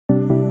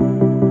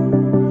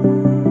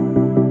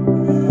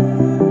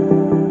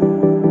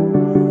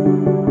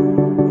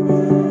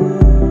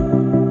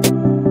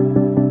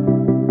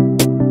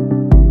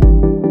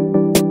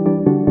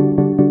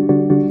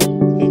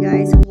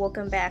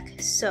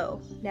back.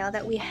 So now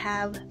that we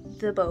have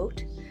the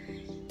boat,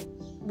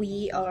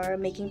 we are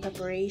making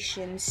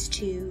preparations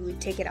to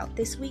take it out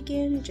this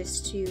weekend,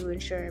 just to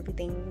ensure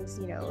everything's,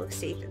 you know,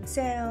 safe and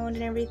sound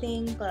and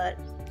everything. But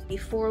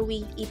before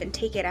we even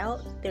take it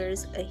out,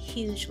 there's a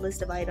huge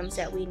list of items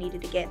that we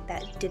needed to get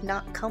that did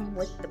not come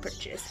with the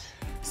purchase.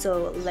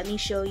 So let me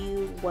show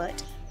you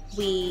what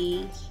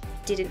we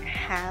didn't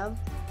have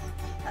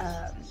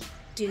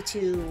due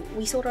to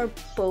we sold our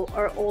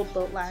old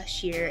boat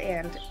last year,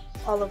 and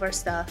all of our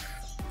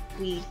stuff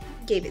we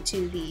gave it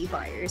to the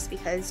buyers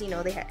because, you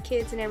know, they had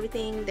kids and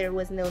everything. There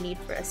was no need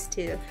for us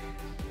to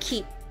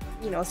keep,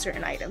 you know,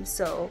 certain items.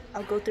 So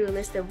I'll go through a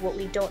list of what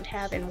we don't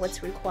have and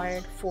what's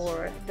required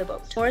for the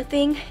boat. One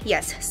thing,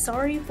 yes,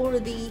 sorry for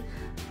the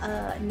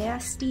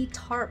nasty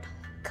tarp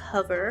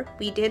cover.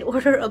 We did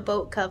order a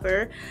boat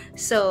cover,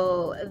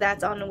 so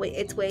that's on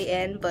its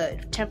way in,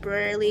 but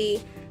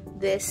temporarily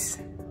this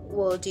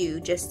will do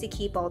just to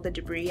keep all the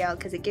debris out,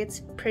 because it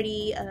gets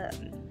pretty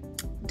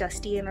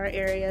dusty in our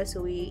area.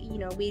 So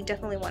we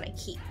definitely want to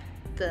keep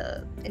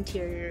the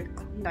interior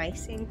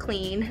nice and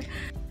clean.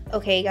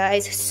 Okay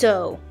guys,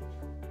 so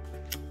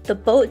the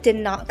boat did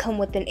not come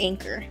with an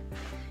anchor,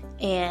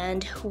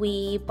 and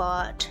we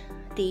bought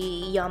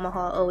the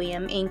Yamaha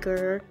OEM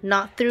anchor,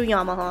 not through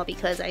Yamaha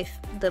because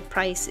the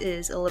price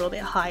is a little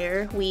bit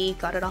higher. We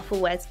got it off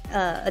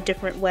a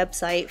different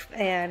website,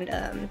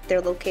 and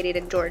they're located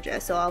in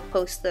Georgia, so I'll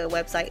post the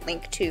website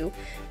link to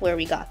where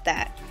we got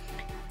that.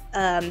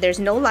 There's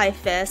no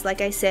life vest.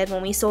 Like I said,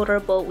 when we sold our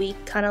boat, we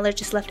kind of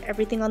just left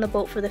everything on the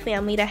boat for the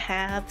family to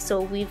have. So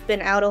we've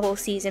been out a whole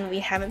season. We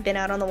haven't been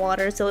out on the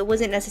water, so it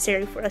wasn't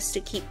necessary for us to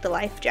keep the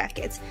life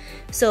jackets.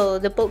 So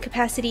the boat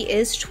capacity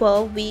is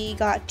 12. We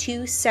got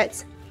 2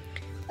 sets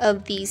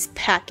of these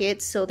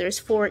packets, so there's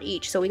 4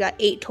 each. So we got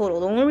 8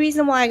 total. The only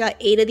reason why I got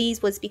 8 of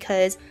these was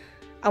because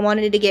I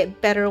wanted to get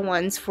better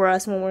ones for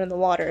us when we're in the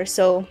water.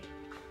 So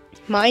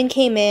mine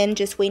came in,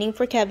 just waiting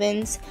for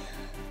Kevin's.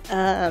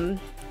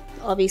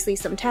 Obviously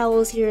some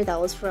towels here,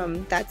 that's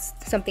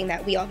something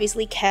that we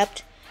obviously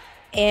kept,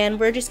 and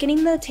we're just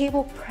getting the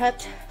table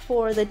prepped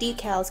for the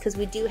decals because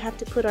we do have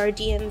to put our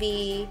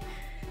DMV,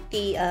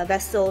 the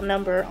vessel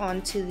number,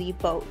 onto the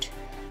boat.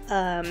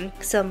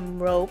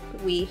 Some rope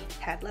we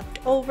had left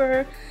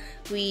over.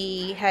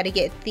 We had to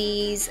get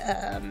these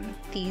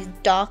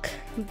dock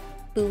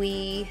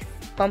buoy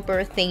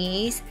bumper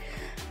thingies.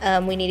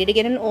 We needed to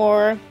get an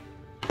oar,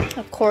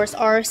 of course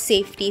our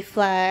safety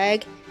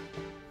flag.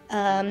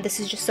 This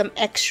is just some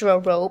extra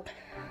rope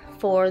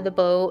for the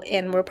boat,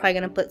 and we're probably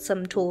going to put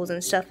some tools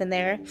and stuff in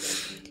there.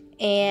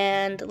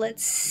 And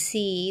let's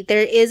see,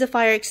 there is a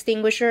fire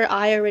extinguisher.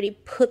 I already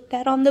put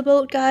that on the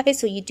boat, guys,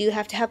 so you do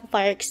have to have a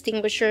fire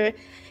extinguisher.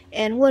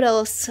 And what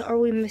else are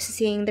we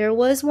missing? There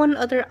was one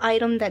other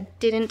item that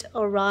didn't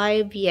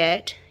arrive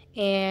yet,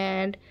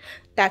 and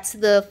that's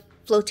the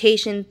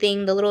flotation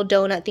thing, the little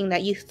donut thing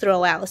that you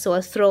throw out. So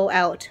a throw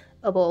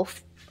outable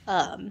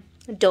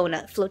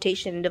donut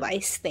flotation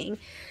device thing.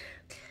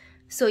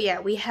 So yeah,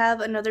 we have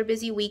another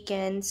busy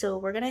weekend, so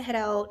we're gonna head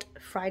out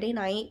Friday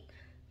night.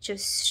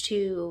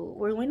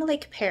 We're going to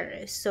Lake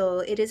Perris.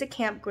 So it is a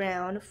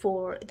campground.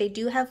 They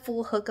do have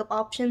full hookup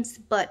options,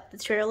 but the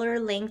trailer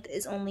length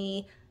is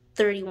only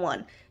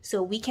 31,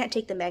 so we can't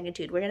take the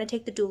magnitude. We're gonna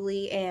take the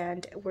dually,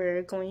 and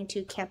we're going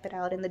to camp it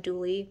out in the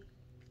dually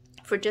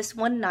for just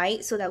one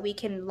night so that we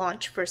can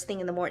launch first thing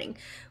in the morning.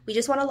 We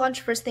just want to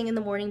launch first thing in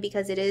the morning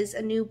because it is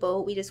a new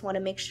boat. We just want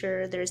to make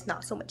sure there's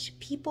not so much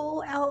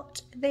people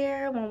out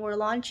there when we're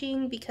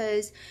launching,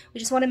 because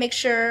we just want to make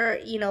sure,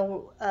 you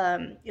know,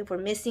 if we're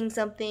missing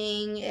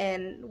something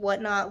and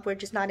whatnot, we're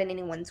just not in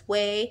anyone's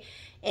way.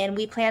 And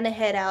we plan to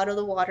head out of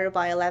the water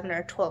by 11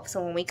 or 12.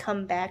 So when we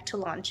come back to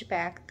launch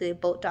back, the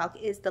boat dock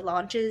is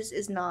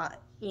not,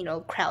 you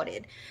know,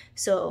 crowded.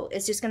 So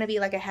it's just gonna be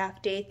like a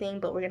half-day thing,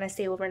 but we're gonna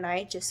stay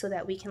overnight just so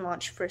that we can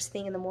launch first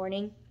thing in the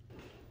morning.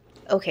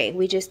 Okay,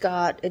 we just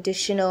got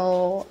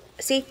additional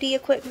safety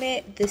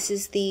equipment. This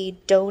is the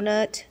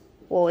donut.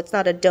 Well, it's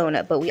not a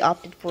donut, but we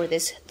opted for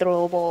this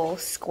throwable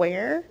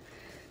square.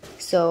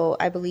 So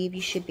I believe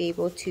you should be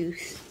able to,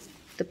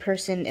 the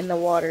person in the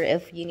water,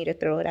 if you need to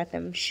throw it at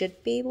them,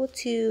 should be able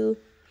to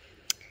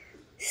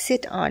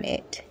sit on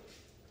it,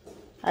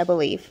 I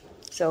believe.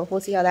 So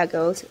we'll see how that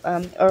goes,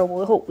 or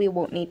we'll hope we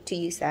won't need to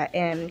use that.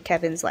 And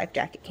Kevin's life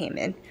jacket came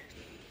in.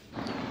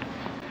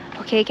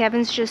 Okay,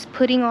 Kevin's just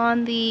putting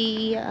on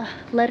the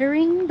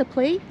lettering, the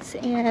plates,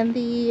 and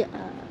the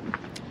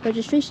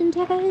registration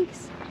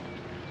tags.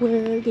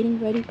 We're getting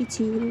ready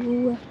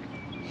to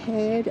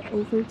head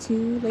over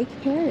to Lake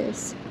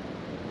Perris.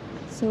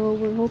 So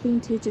we're hoping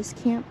to just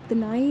camp the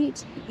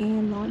night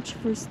and launch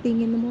first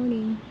thing in the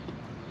morning.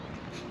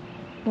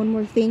 One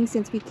more thing,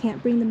 since we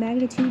can't bring the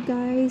magnitude,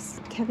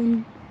 guys,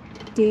 Kevin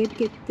did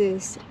get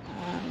this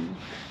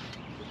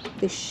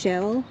the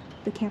shell,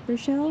 the camper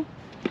shell,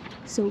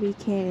 so we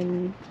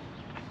can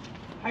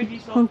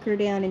hunker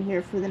down in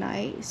here for the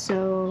night.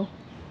 So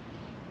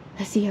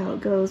let's see how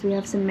it goes. We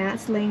have some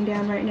mats laying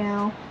down right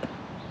now,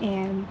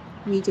 and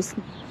we just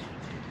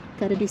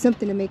got to do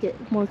something to make it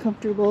more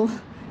comfortable.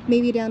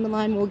 maybe down the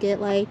line we'll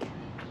get like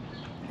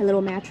a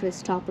little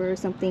mattress topper or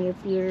something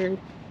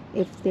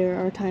if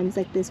there are times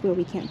like this where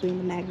we can't bring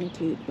the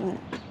magnitude. But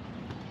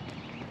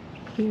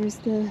here's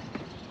we're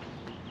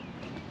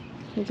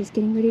just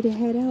getting ready to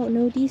head out.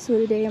 No Diesel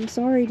today. I'm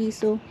sorry,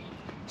 Diesel.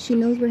 She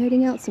knows we're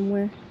heading out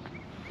somewhere.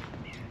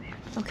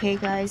 Okay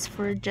guys,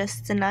 for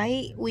just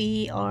tonight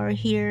we are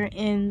here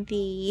in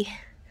the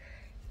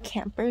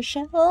camper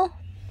shell.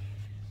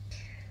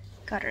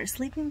 Got our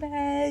sleeping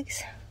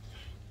bags.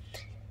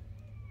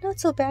 Not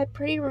so bad,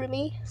 pretty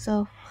roomy.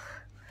 So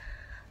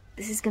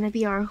this is gonna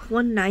be our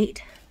one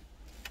night,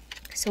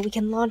 so we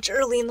can launch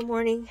early in the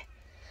morning.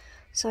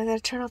 So I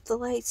gotta turn off the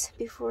lights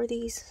before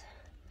these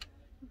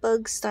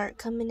bugs start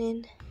coming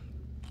in.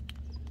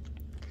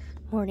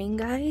 Morning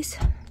guys.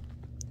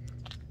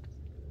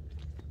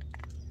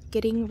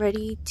 Getting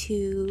ready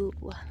to,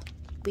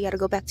 we gotta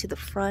go back to the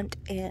front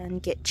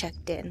and get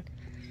checked in.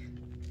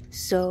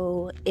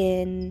 So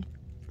in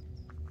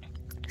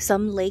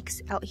some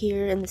lakes out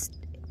here in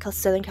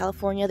Southern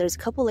California, there's a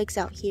couple lakes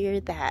out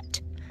here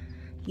that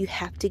you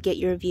have to get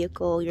your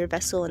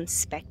vessel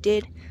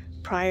inspected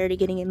prior to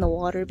getting in the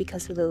water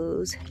because of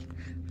the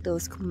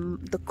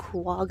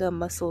quagga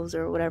mussels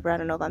or whatever. I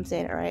don't know if I'm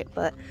saying it right,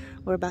 but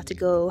we're about to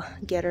go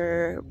get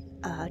her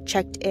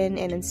checked in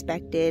and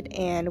inspected,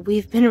 and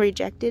we've been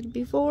rejected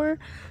before,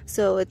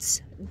 so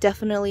it's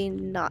definitely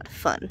not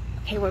fun.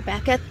 Okay, we're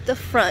back at the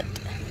front.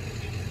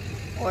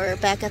 We're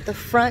back at the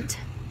front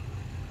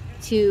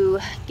to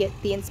get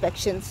the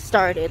inspection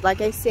started. Like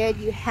I said,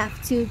 you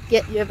have to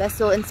get your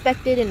vessel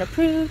inspected and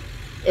approved.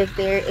 If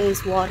there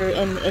is water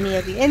in any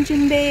of the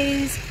engine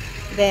bays,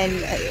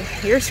 then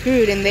you're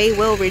screwed and they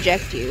will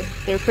reject you.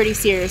 They're pretty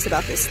serious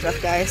about this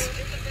stuff, guys.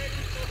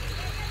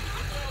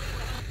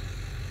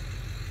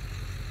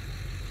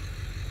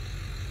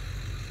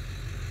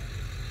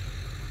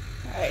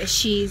 Alright,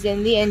 she's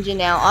in the engine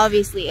now.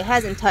 Obviously, it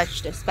hasn't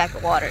touched a speck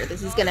of water.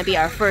 This is gonna be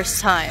our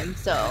first time,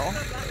 so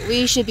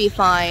we should be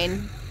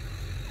fine.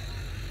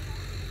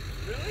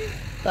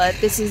 But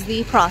this is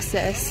the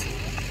process.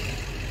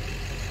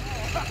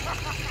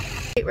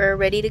 We're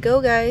ready to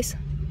go, guys.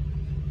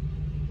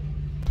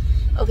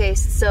 Okay,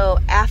 so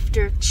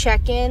after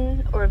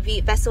check-in or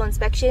vessel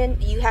inspection,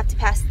 you have to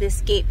pass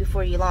this gate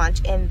before you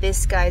launch, and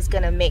this guy's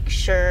gonna make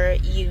sure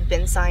you've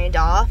been signed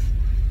off.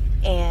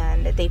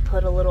 And they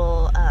put a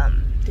little,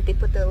 did they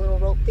put the little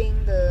rope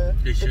thing, the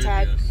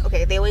tag? Yes.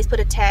 Okay, they always put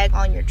a tag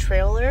on your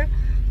trailer,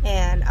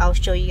 and I'll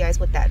show you guys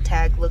what that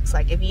tag looks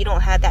like. If you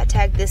don't have that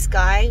tag, this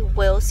guy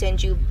will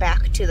send you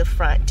back to the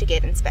front to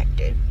get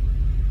inspected.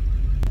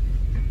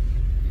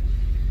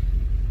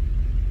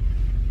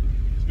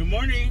 Good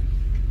morning.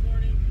 Good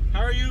morning.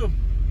 How are you?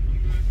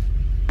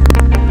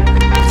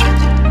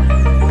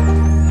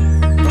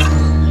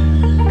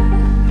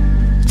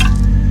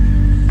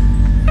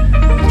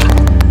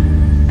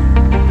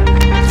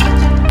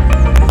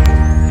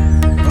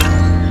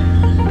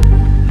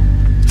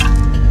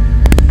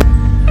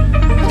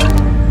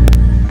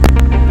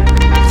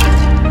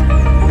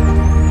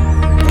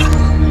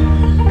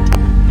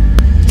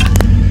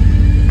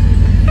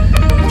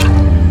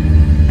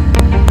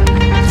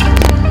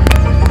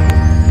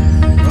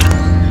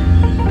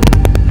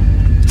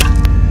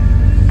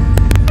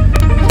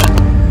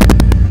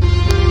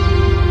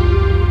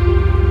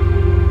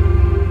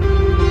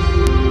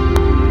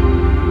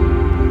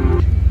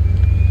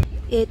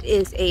 It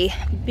is a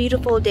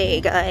beautiful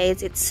day,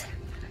 guys. It's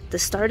the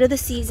start of the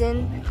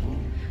season.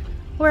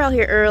 We're out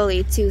here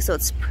early too, so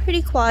it's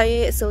pretty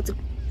quiet, so it's a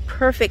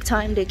perfect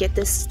time to get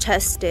this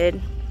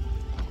tested.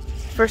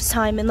 First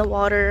time in the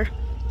water.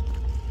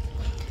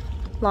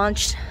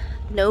 Launched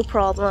no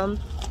problem.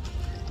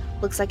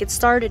 Looks like it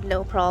started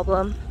no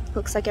problem.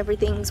 Looks like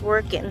everything's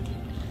working.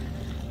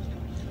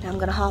 Now I'm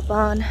gonna hop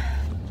on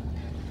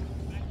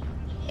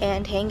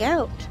and hang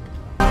out.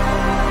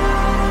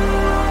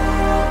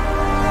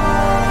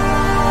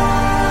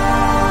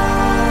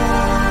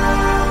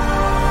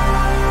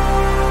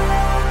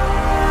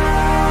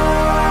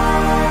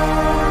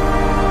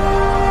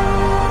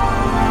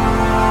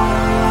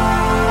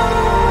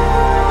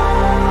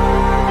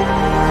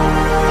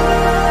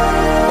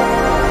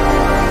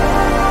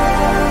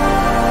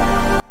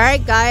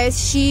 Alright guys,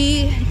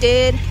 she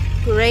did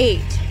great.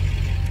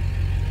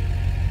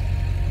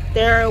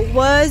 There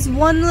was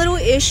one little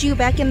issue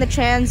back in the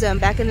transom,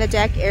 back in the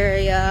deck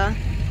area.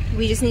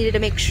 We just needed to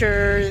make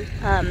sure,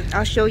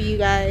 I'll show you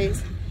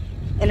guys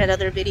in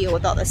another video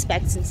with all the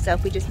specs and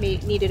stuff. We just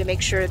needed to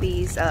make sure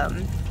these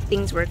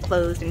things were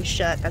closed and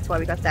shut. That's why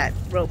we got that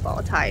rope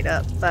all tied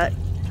up. But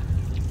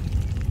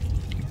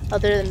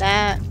other than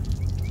that,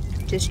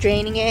 just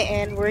draining it,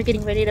 and we're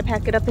getting ready to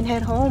pack it up and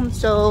head home.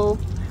 So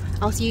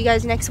I'll see you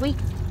guys next week.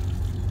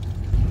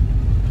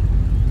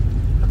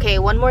 Okay,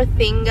 one more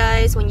thing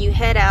guys, when you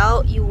head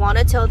out, you want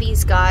to tell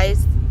these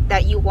guys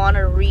that you want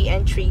a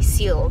re-entry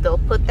seal. They'll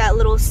put that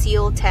little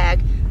seal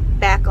tag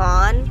back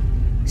on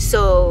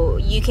so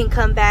you can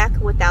come back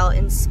without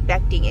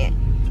inspecting it.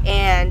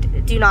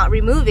 and do not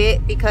remove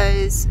it,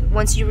 because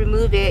once you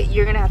remove it,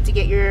 you're gonna have to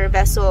get your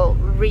vessel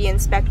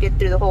re-inspected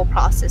through the whole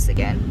process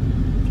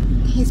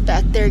again. He's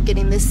back there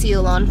getting the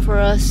seal on for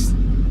us.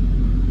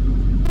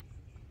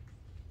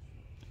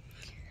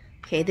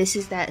 Okay, this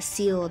is that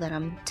seal that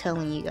I'm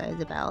telling you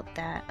guys about.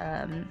 That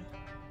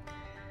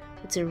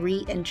it's a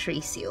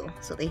re-entry seal.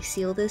 So they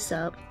seal this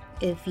up.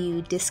 If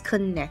you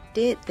disconnect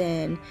it,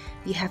 then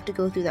you have to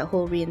go through that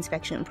whole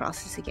re-inspection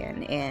process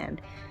again. And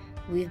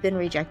we've been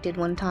rejected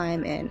one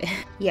time, and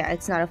yeah,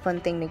 it's not a fun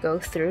thing to go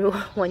through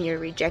when you're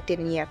rejected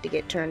and you have to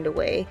get turned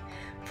away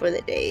for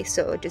the day.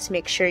 So just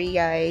make sure, you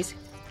guys,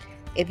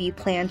 if you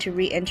plan to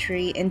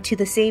re-entry into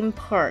the same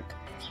park,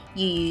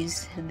 you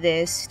use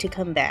this to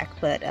come back.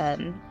 But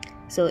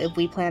so if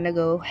we plan to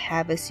go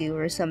Havasu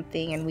or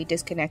something and we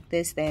disconnect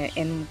this, then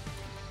in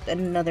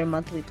another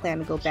month we plan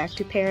to go back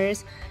to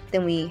Paris,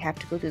 then we have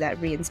to go through that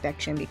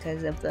re-inspection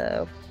because of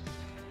the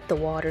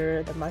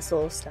water, the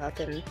mussel stuff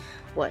and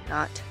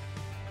whatnot.